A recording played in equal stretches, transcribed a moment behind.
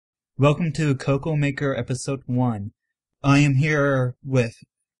Welcome to Cocoa Maker Episode 1. I am here with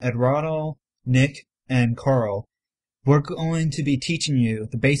Eduardo, Nick, and Carl. We're going to be teaching you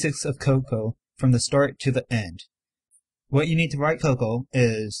the basics of Cocoa from the start to the end. What you need to write Cocoa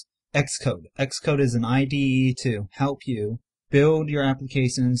is Xcode. Xcode is an IDE to help you build your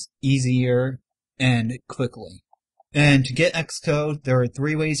applications easier and quickly. And to get Xcode, there are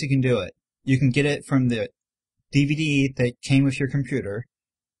 3 ways you can do it. You can get it from the DVD that came with your computer,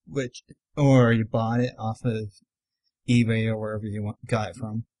 or you bought it off of eBay or wherever you got it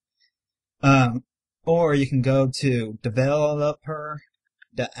from. Or you can go to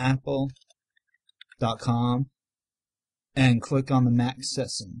developer.apple.com and click on the Mac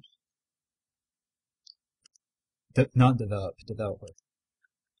section. Not developer.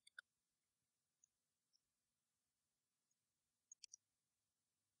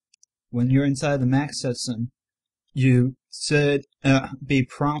 When you're inside the Mac section, you should be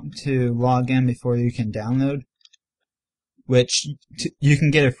prompted to log in before you can download, which you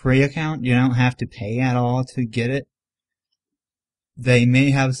can get a free account. You don't have to pay at all to get it. They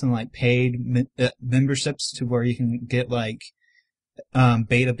may have some paid memberships to where you can get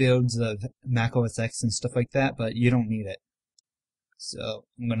beta builds of Mac OS X and stuff like that, but you don't need it. So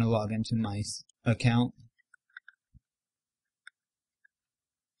I'm going to log into my account.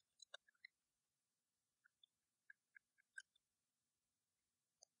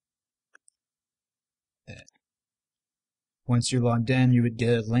 Once you're logged in, you would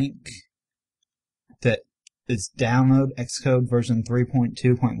get a link that is download Xcode version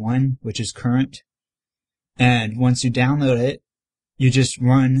 3.2.1, which is current. And once you download it, you just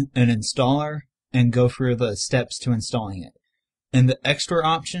run an installer and go through the steps to installing it. And the extra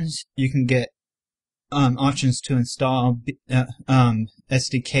options, you can get options to install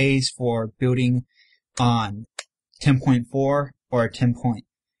SDKs for building on 10.4 or 10.5,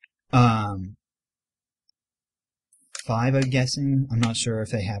 I'm guessing. I'm not sure if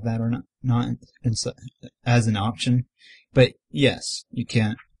they have that or not as an option. But yes, you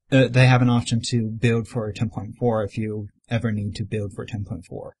can. They have an option to build for 10.4 if you ever need to build for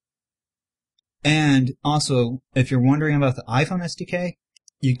 10.4. And also, if you're wondering about the iPhone SDK,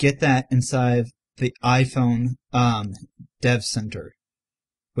 you get that inside the iPhone Dev Center,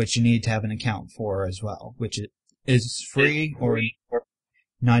 which you need to have an account for as well, which is free or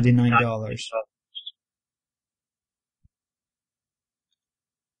 $99.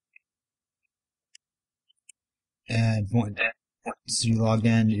 And once you log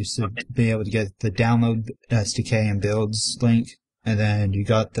in, you should be able to get the download SDK and builds link, and then you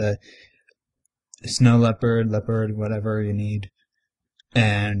got the Snow Leopard, whatever you need,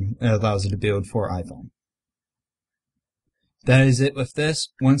 and it allows you to build for iPhone. That is it with this.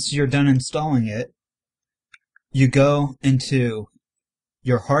 Once you're done installing it, you go into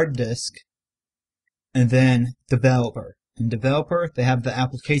your hard disk, and then Developer. In Developer, they have the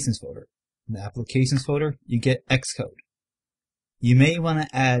Applications folder. In the Applications folder, you get Xcode. You may want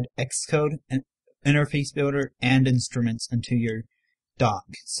to add Xcode, and Interface Builder, and Instruments into your dock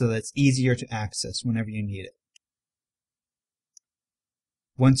so that it's easier to access whenever you need it.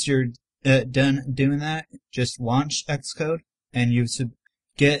 Once you're done doing that, just launch Xcode, and you should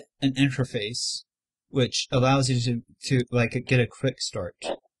get an interface which allows you to get a quick start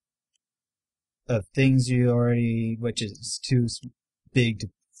of things you already, which is too big to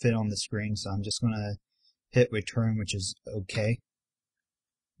fit on the screen, so I'm just going to hit return, which is okay.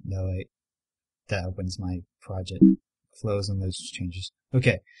 No, wait. That opens my project. Close on those changes.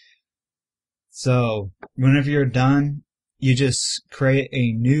 Okay. So, whenever you're done, you just create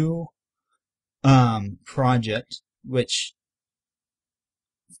a new project, which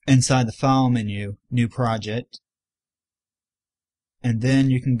inside the file menu, new project, and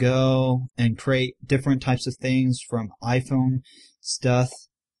then you can go and create different types of things from iPhone stuff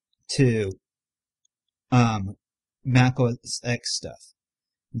to Mac OS X stuff.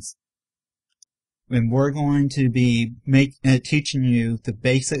 And we're going to be teaching you the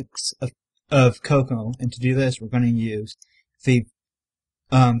basics of Cocoa, and to do this, we're going to use the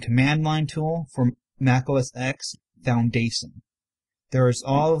command line tool for Mac OS X Foundation. There's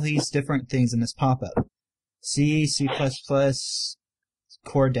all of these different things in this pop-up: C, C++,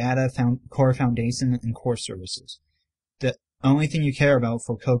 Core Data, Core Foundation, and Core Services. The only thing you care about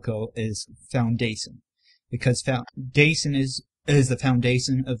for Cocoa is Foundation, because Foundation is the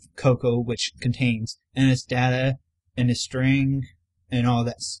foundation of Cocoa, which contains NS data, NS string, and all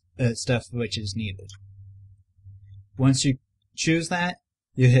that stuff which is needed. Once you choose that,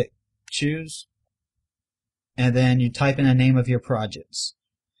 you hit choose, and then you type in the name of your projects.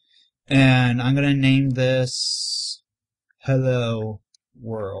 And I'm going to name this Hello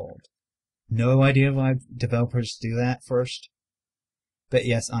world. No idea why developers do that first. But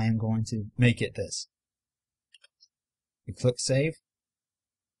yes, I am going to make it this. You click save.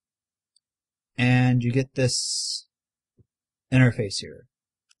 And you get this interface here,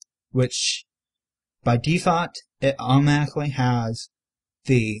 which by default, it automatically has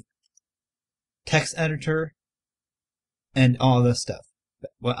the text editor and all this stuff.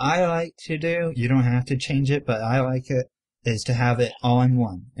 But what I like to do, you don't have to change it, but I like it, is to have it all in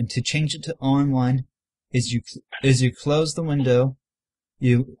one. And to change it to all in one is you close the window,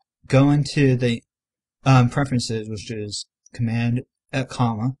 you go into the preferences, which is command at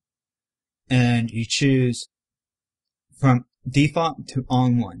comma, and you choose from default to all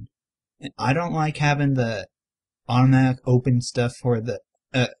in one. And I don't like having the automatic open stuff for the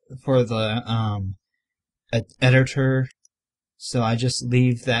editor, so I just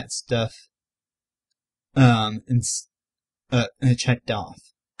leave that stuff checked off.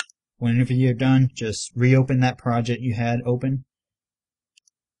 Whenever you're done, just reopen that project you had open,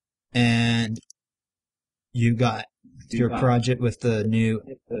 and you got your project with the new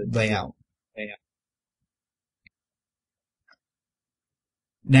layout.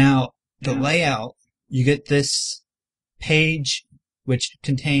 Now, the layout, you get this page which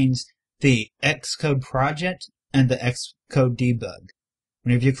contains the Xcode project and the Xcode debug.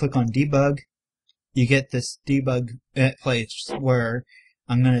 Whenever you click on debug, you get this debug place where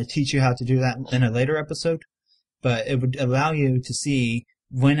I'm going to teach you how to do that in a later episode, but it would allow you to see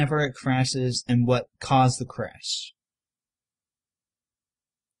whenever it crashes and what caused the crash.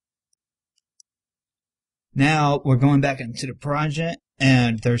 Now we're going back into the project,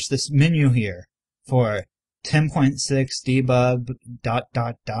 and there's this menu here for 10.6 debug ...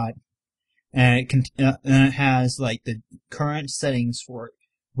 and it has like the current settings for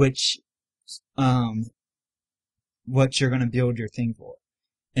which what you're going to build your thing for.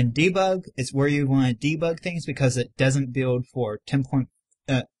 And debug is where you want to debug things because it doesn't build for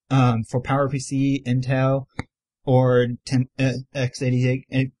for PowerPC, Intel, or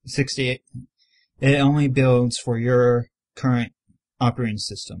x88, 68. It only builds for your current operating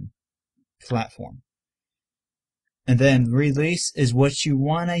system platform. And then release is what you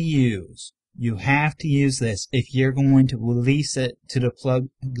want to use. You have to use this if you're going to release it to the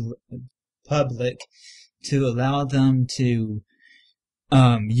public to allow them to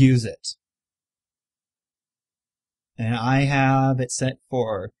use it. And I have it set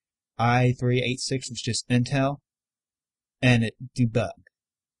for i386, which is Intel, and it debug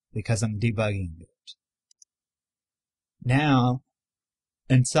because I'm debugging it. Now,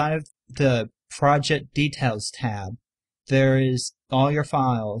 inside of the Project Details tab, there is all your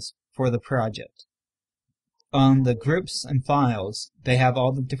files for the project. On the groups and files, they have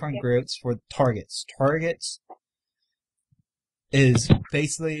all the different groups for targets. Targets is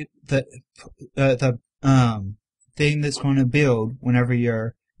basically the thing that's going to build whenever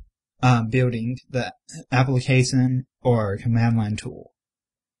you're building the application or command line tool.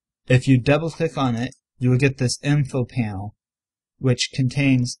 If you double click on it, you will get this info panel, which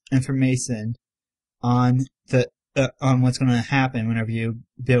contains information on the on what's going to happen whenever you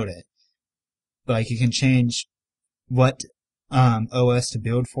build it. Like you can change what OS to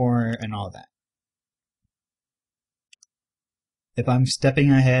build for and all that. If I'm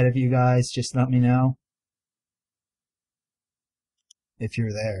stepping ahead of you guys, just let me know. If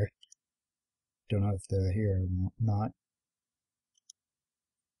you're there. Don't know if they're here or not.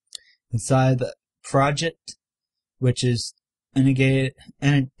 Inside the project, which is indicated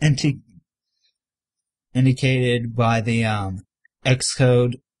by the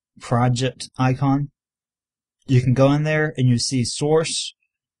Xcode project icon, you can go in there and you see source,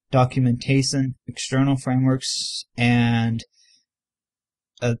 documentation, external frameworks, and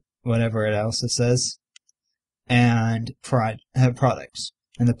whatever else it says, and products.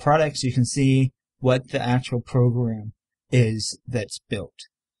 And the products, you can see what the actual program is that's built,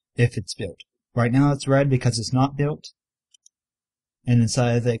 if it's built. Right now it's red because it's not built. And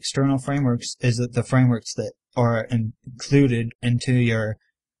inside of the external frameworks is the frameworks that are included into your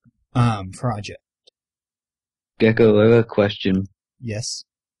project. Gecko, I have a question. Yes.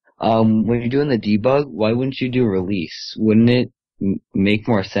 When you're doing the debug, why wouldn't you do release? Wouldn't it make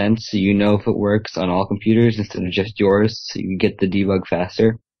more sense so you know if it works on all computers instead of just yours so you get the debug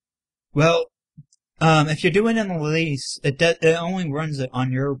faster? Well, if you're doing an release, it only runs it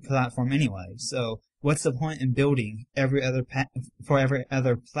on your platform anyway. So what's the point in building for every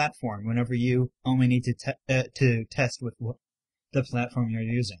other platform whenever you only need to test with the platform you're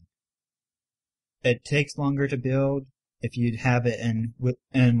using? It takes longer to build if you'd have it in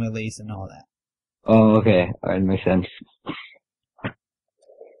release and all that. Oh, okay. Alright, makes sense.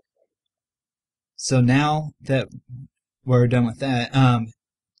 So now that we're done with that,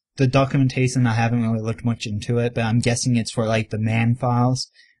 the documentation, I haven't really looked much into it, but I'm guessing it's for like the man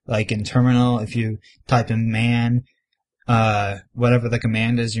files. Like in terminal, if you type in man, whatever the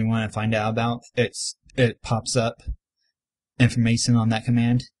command is you want to find out about, it pops up information on that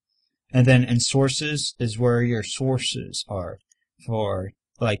command. And then in sources is where your sources are for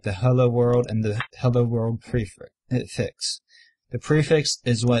like the hello world and the hello world prefix. The prefix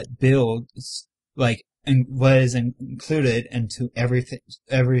is what builds, like, and what is included into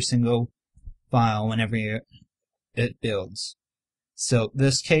every single file whenever it builds. So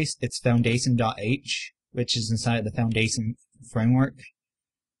this case, it's foundation.h, which is inside the foundation framework,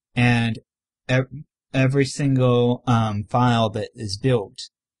 and every single file that is built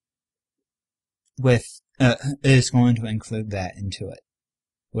with is going to include that into it,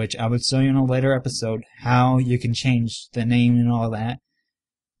 which I would show you in a later episode how you can change the name and all that,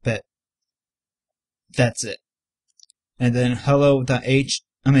 but that's it. And then .m,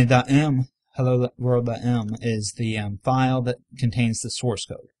 hello world.m is the file that contains the source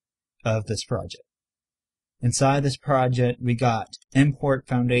code of this project. Inside this project, we got import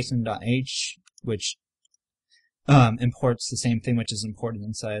foundation.h, which imports the same thing which is imported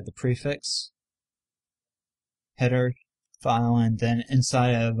inside the prefix header file, and then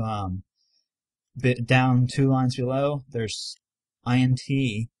inside of down 2 lines below, there's int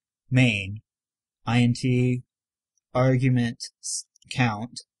main, int argument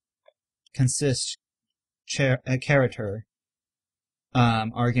count consists a character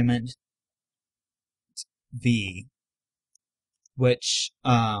argument v, which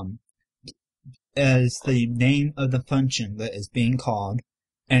is the name of the function that is being called,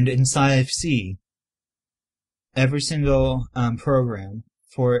 and inside of C, every single program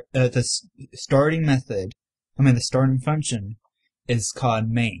for the starting method, the starting function is called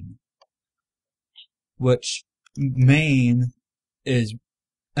main, which main is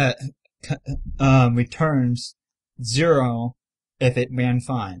returns 0 if it ran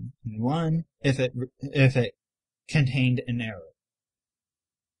fine, and 1 if it contained an error.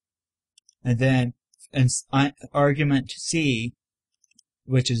 And then argument C,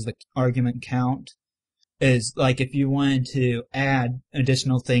 which is the argument count, is like if you wanted to add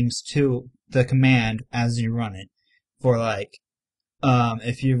additional things to the command as you run it. For like,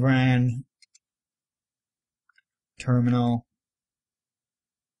 if you ran terminal,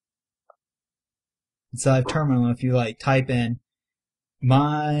 inside terminal, if you like type in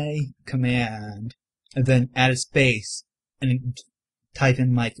my command and then add a space and type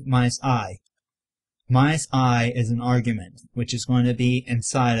in like -i. -i is an argument which is going to be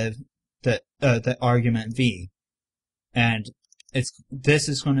inside of the argument v, and this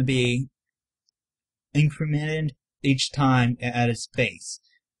is going to be incremented each time you add a space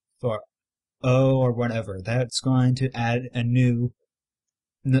for O or whatever. That's going to add a new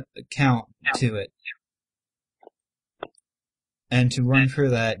count to it. And to run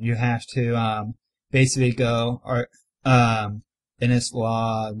through that, you have to basically go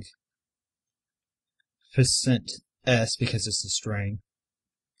init-log %s because it's a string,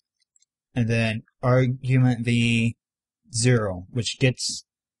 and then argument v 0, which gets,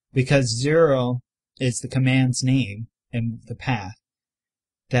 because 0 is the command's name in the path,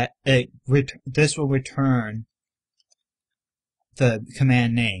 that this will return the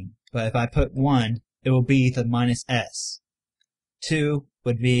command name. But if I put 1, it will be the -s. 2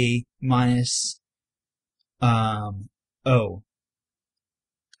 would be -o.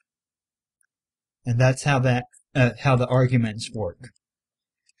 And that's how how the arguments work.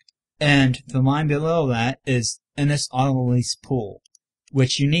 And the line below that is init auto release pool,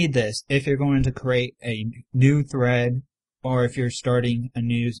 which you need this if you're going to create a new thread or if you're starting a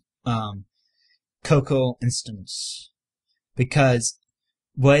new Cocoa instance. Because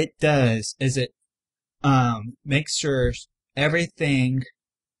what it does is it makes sure everything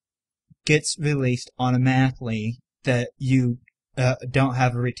gets released automatically that you don't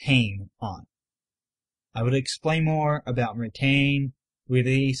have a retain on. I would explain more about retain,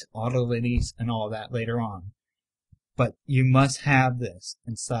 release, auto-release, and all that later on. But you must have this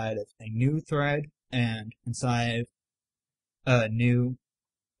inside of a new thread and inside a new,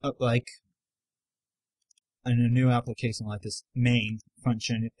 in a new application like this main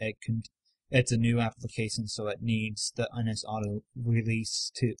function. It's a new application, so it needs the init auto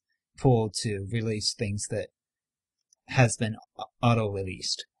release to pull to release things that has been auto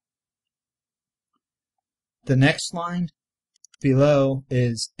released. The next line below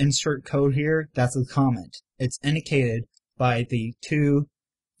is insert code here. That's a comment. It's indicated by the 2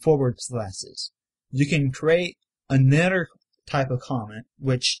 forward slashes. You can create another type of comment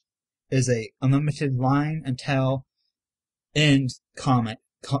which is a unlimited line until end comment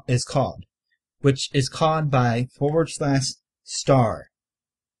is called, which is called by /star.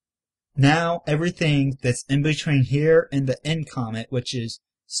 Now everything that's in between here and the end comment, which is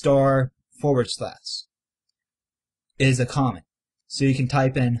 */, is a comment. So you can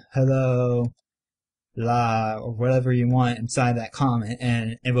type in hello, la, or whatever you want inside that comment,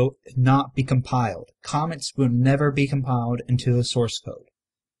 and it will not be compiled. Comments will never be compiled into the source code.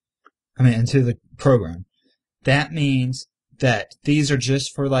 Into the program. That means that these are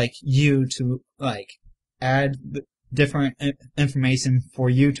just for you to add different information for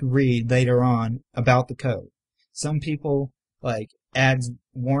you to read later on about the code. Some people add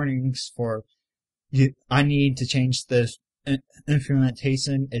warnings for you. I need to change this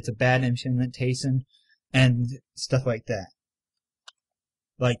implementation. It's a bad implementation, and stuff like that.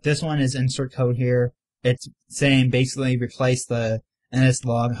 This one is insert code here. It's saying basically replace the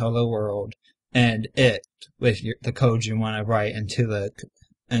nslog hello world and it with the code you want to write into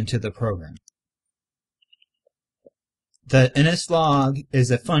the program. The nslog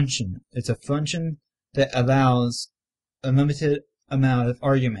is a function. It's a function that allows a limited amount of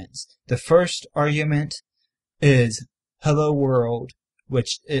arguments. The first argument is hello world,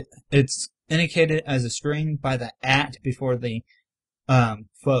 which it's indicated as a string by the @ before the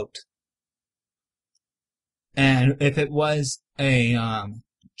float. And if it was a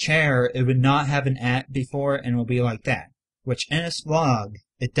chair, it would not have an @ before and it will be like that. Which nslog,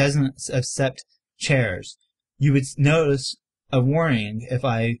 it doesn't accept chairs. You would notice a warning if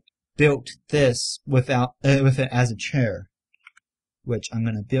I built this with it as a chair. Which I'm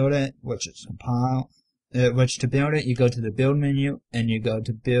going to build it, which is compile. Which to build it, you go to the build menu and you go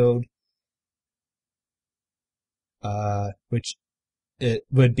to build, which it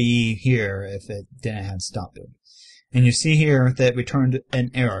would be here if it didn't have stop build. And you see here that returned an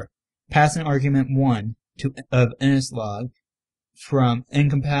error. Pass an argument 1 of nslog from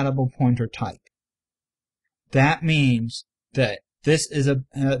incompatible pointer type. That means that this is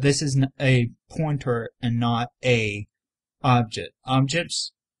a pointer and not a object.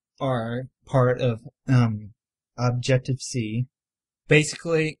 Objects are part of Objective-C.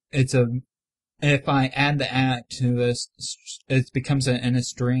 Basically, if I add the @ to this, it becomes in a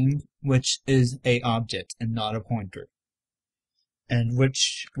string, which is a object and not a pointer, and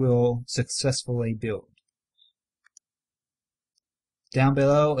which will successfully build. Down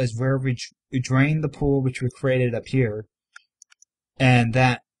below is where we drain the pool which we created up here, and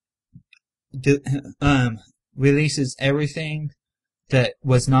that releases everything that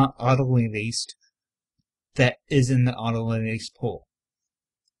was not auto-released that is in the auto-release pool.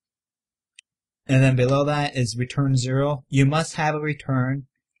 And then below that is return 0. You must have a return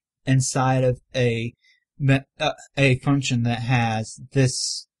inside of a function that has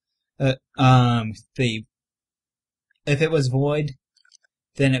this. If it was void,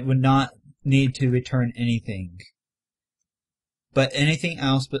 then it would not need to return anything. But anything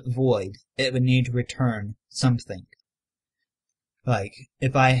else but void, it would need to return something.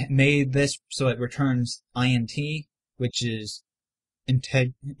 If I made this so it returns int, which is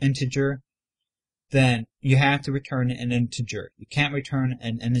integer, then you have to return an integer. You can't return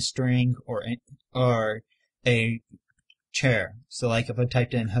a string or a chair. So if I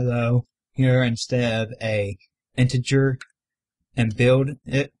typed in hello here instead of a integer and build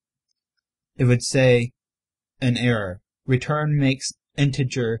it, it would say an error. Return makes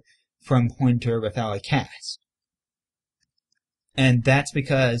integer from pointer without a cast. And that's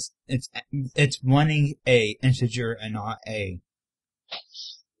because it's running a integer and not a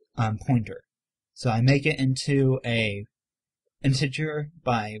pointer. So I make it into a integer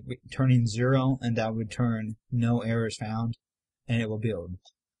by returning 0, and that would return no errors found, and it will build.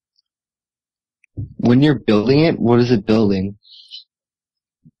 When you're building it, what is it building?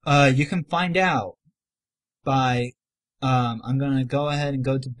 You can find out by, I'm gonna go ahead and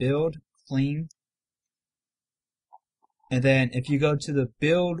go to build, clean, and then if you go to the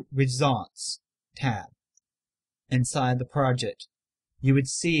build results tab inside the project, you would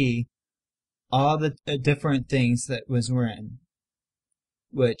see all the different things that was written,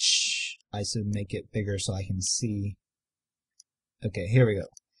 which I should make it bigger so I can see. Okay, here we go.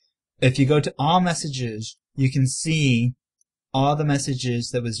 If you go to all messages, you can see all the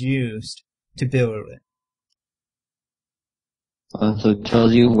messages that was used to build it. So it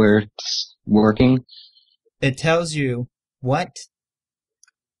tells you where it's working? It tells you what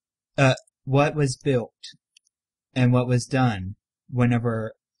was built and what was done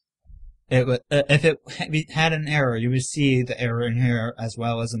whenever if it had an error, you would see the error in here as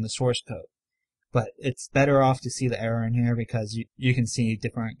well as in the source code. but it's better off to see the error in here because you can see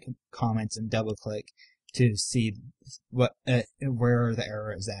different comments and double click to see what where the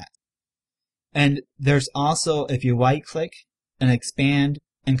error is at. And there's also, if you right click and expand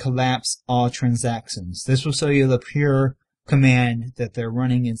and collapse all transactions, this will show you the pure command that they're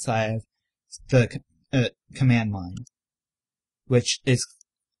running inside of the command line, which is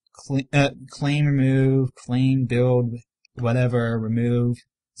claim remove, claim build, whatever, remove.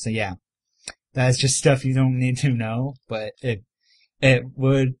 So yeah, that's just stuff you don't need to know, but it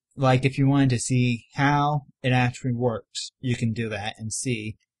would, like, if you wanted to see how it actually works, you can do that and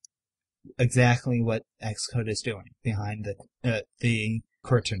see exactly what Xcode is doing behind the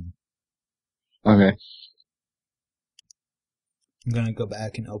curtain. Okay. I'm gonna go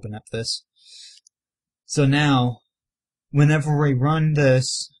back and open up this. So now, whenever we run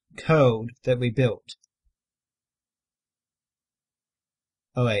this code that we built,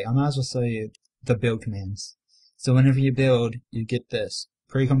 oh wait, I might as well show you the build commands. So whenever you build, you get this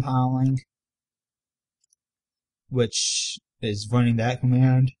pre-compiling, which is running that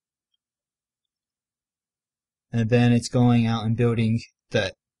command, and then it's going out and building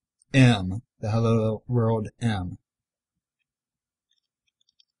the M, the hello world M,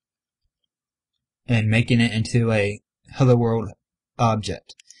 and making it into a hello world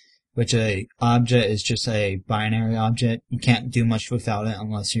object, which a object is just a binary object. You can't do much without it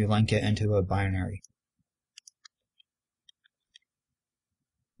unless you link it into a binary,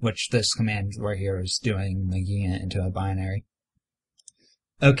 which this command right here is doing, making it into a binary.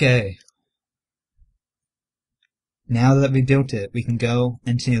 Okay. Now that we built it, we can go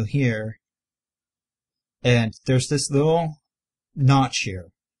into here, and there's this little notch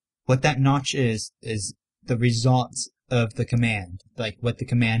here. What that notch is the results of the command, like what the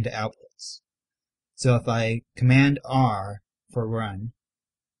command outputs. So if I command R for run,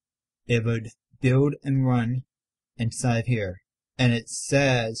 it would build and run inside of here. And it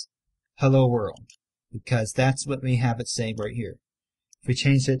says hello world, because that's what we have it say right here. If we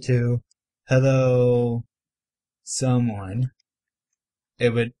change it to hello someone,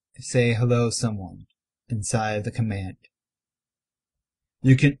 it would say hello someone inside of the command.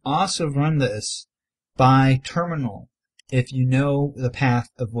 You can also run this by terminal if you know the path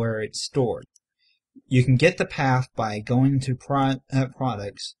of where it's stored. You can get the path by going to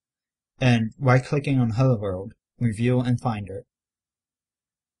products and right-clicking on Hello World, Review and Finder.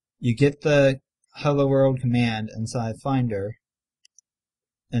 You get the Hello World command inside Finder,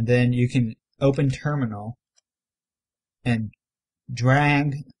 and then you can open terminal and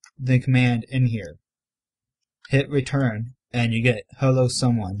drag the command in here. Hit return, and you get hello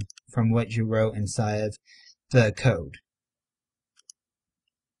someone from what you wrote inside of the code.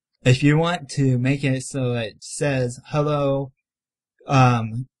 If you want to make it so it says hello,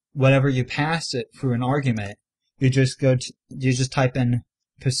 whatever you pass it through an argument, you just type in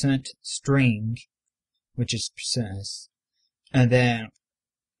 %string, which is %, and then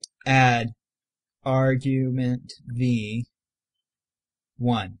add argument v1.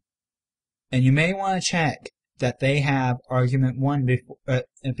 And you may want to check that they have argument 1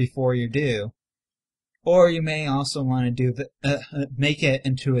 before you do, or you may also want to do make it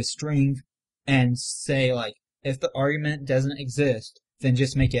into a string and say, like, if the argument doesn't exist, then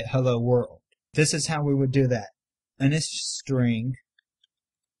just make it hello world. This is how we would do that. And this string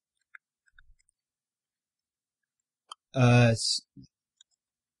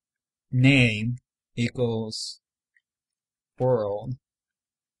name equals world,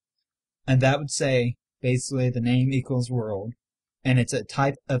 and that would say basically the name equals world, and it's a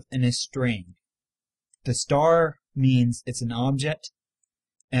type of in a string. The star means it's an object,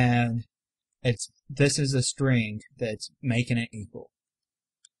 and this is a string that's making it equal.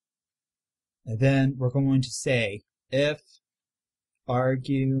 And then we're going to say if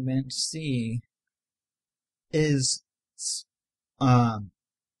argument C is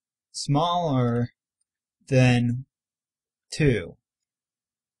smaller than 2,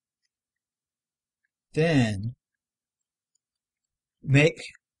 then make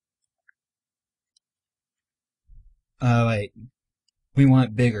we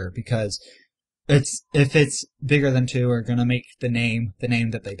want bigger, because if it's bigger than 2, we're gonna make the name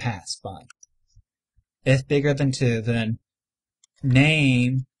that they passed by. If bigger than 2, then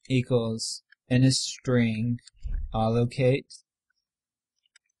name equals in a string allocate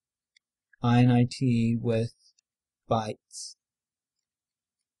init with bytes.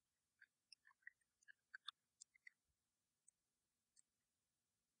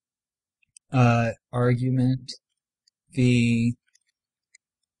 Argument v1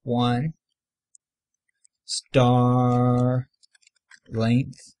 star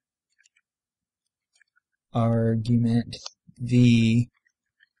length argument v1.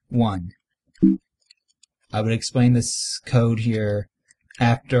 I would explain this code here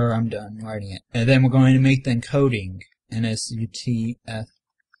after I'm done writing it. And then we're going to make the encoding, NSUTF8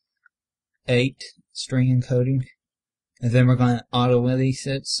 string encoding. And then we're going to auto-release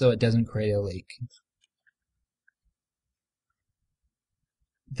it so it doesn't create a leak.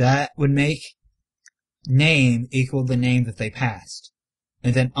 That would make name equal the name that they passed.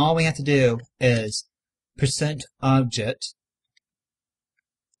 And then all we have to do is %object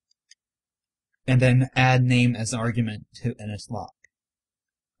and then add name as an argument to NSLock.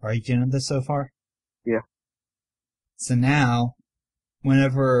 Are you getting this so far? Yeah. So now,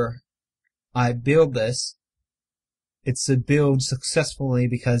 whenever I build this, it's to build successfully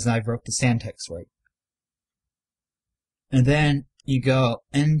because I wrote the syntax right. And then you go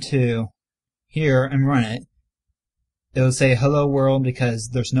into here and run it. It'll say hello world because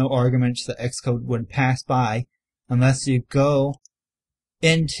there's no arguments that Xcode would pass by unless you go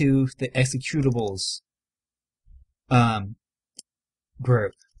into the executables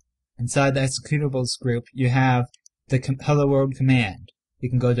group. Inside the executables group, you have the hello world command. You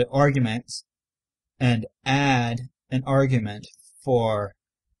can go to arguments and add an argument for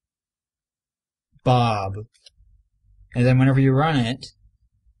Bob. And then whenever you run it,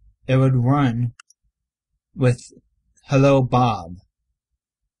 it would run with hello Bob.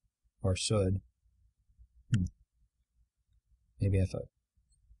 Or should. Maybe I thought.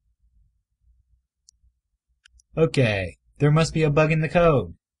 Okay, there must be a bug in the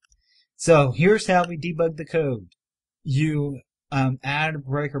code. So here's how we debug the code. You add a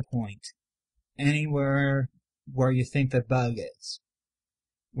breakpoint anywhere where you think the bug is.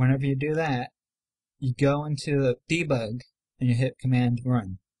 Whenever you do that, you go into the debug and you hit command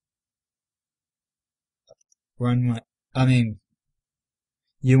run. Run what?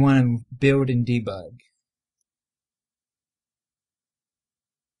 You want to build and debug.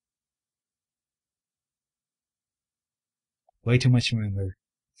 Way too much to remember.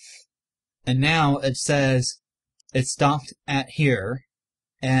 And now it says it stopped at here,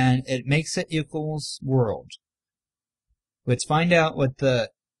 and it makes it equals world. Let's find out what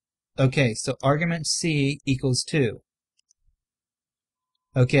the... Okay, so argument C equals 2.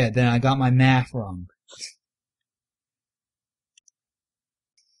 Okay, then I got my math wrong.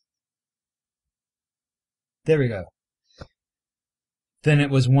 There we go. Then it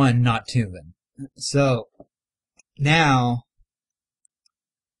was 1, not 2 then. So, now,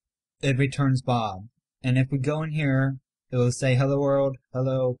 it returns Bob. And if we go in here, it will say hello world,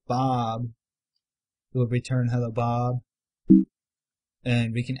 hello Bob. It will return hello Bob.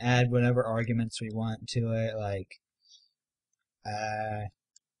 And we can add whatever arguments we want to it, like,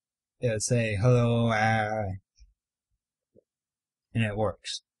 it would say hello, and it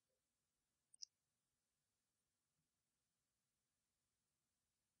works.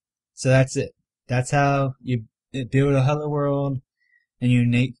 So that's it. That's how you build a hello world, and you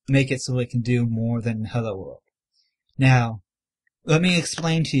make it so it can do more than hello world. Now, let me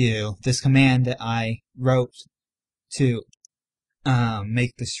explain to you this command that I wrote to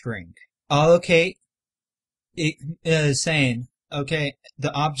make the string. Allocate, it is saying, okay,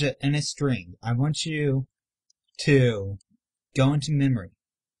 the object in a string, I want you to go into memory.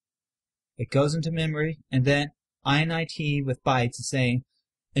 It goes into memory, and then init with bytes is saying,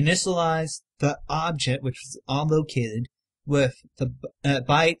 initialize the object, which is all located, with the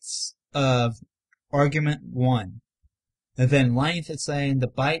bytes of argument 1. And then length is saying the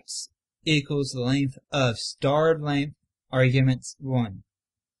bytes equals the length of starred length arguments 1.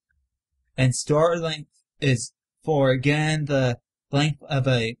 And starred length is for, again, the length of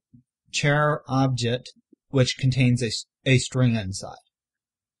a char object, which contains a string inside.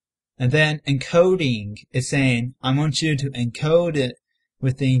 And then encoding is saying, I want you to encode it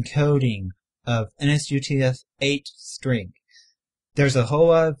with the encoding of NSUTF8 string. There's a whole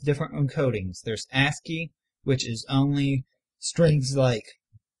lot of different encodings. There's ASCII, which is only strings like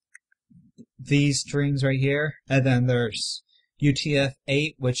these strings right here. And then there's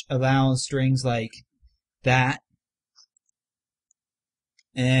UTF-8, which allows strings like that.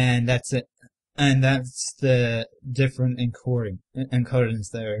 And that's it. And that's the different encodings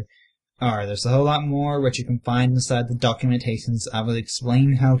there are. There's a whole lot more which you can find inside the documentations. I will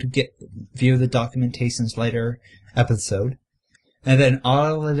explain how to view the documentations later episode. And then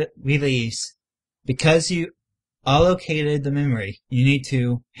auto release. Because you allocated the memory, you need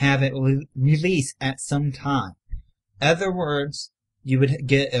to have it release at some time. Other words, you would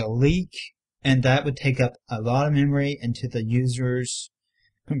get a leak, and that would take up a lot of memory into the user's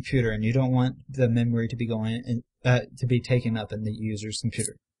computer, and you don't want the memory to be to be taken up in the user's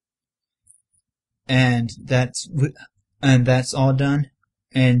computer. and that's all done,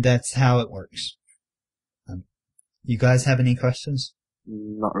 and that's how it works. You guys have any questions?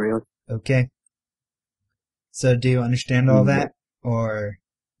 Not really. Okay. So do you understand all that? Or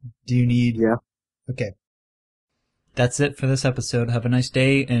do you need... Yeah. Okay. That's it for this episode. Have a nice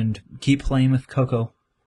day and keep playing with Coco.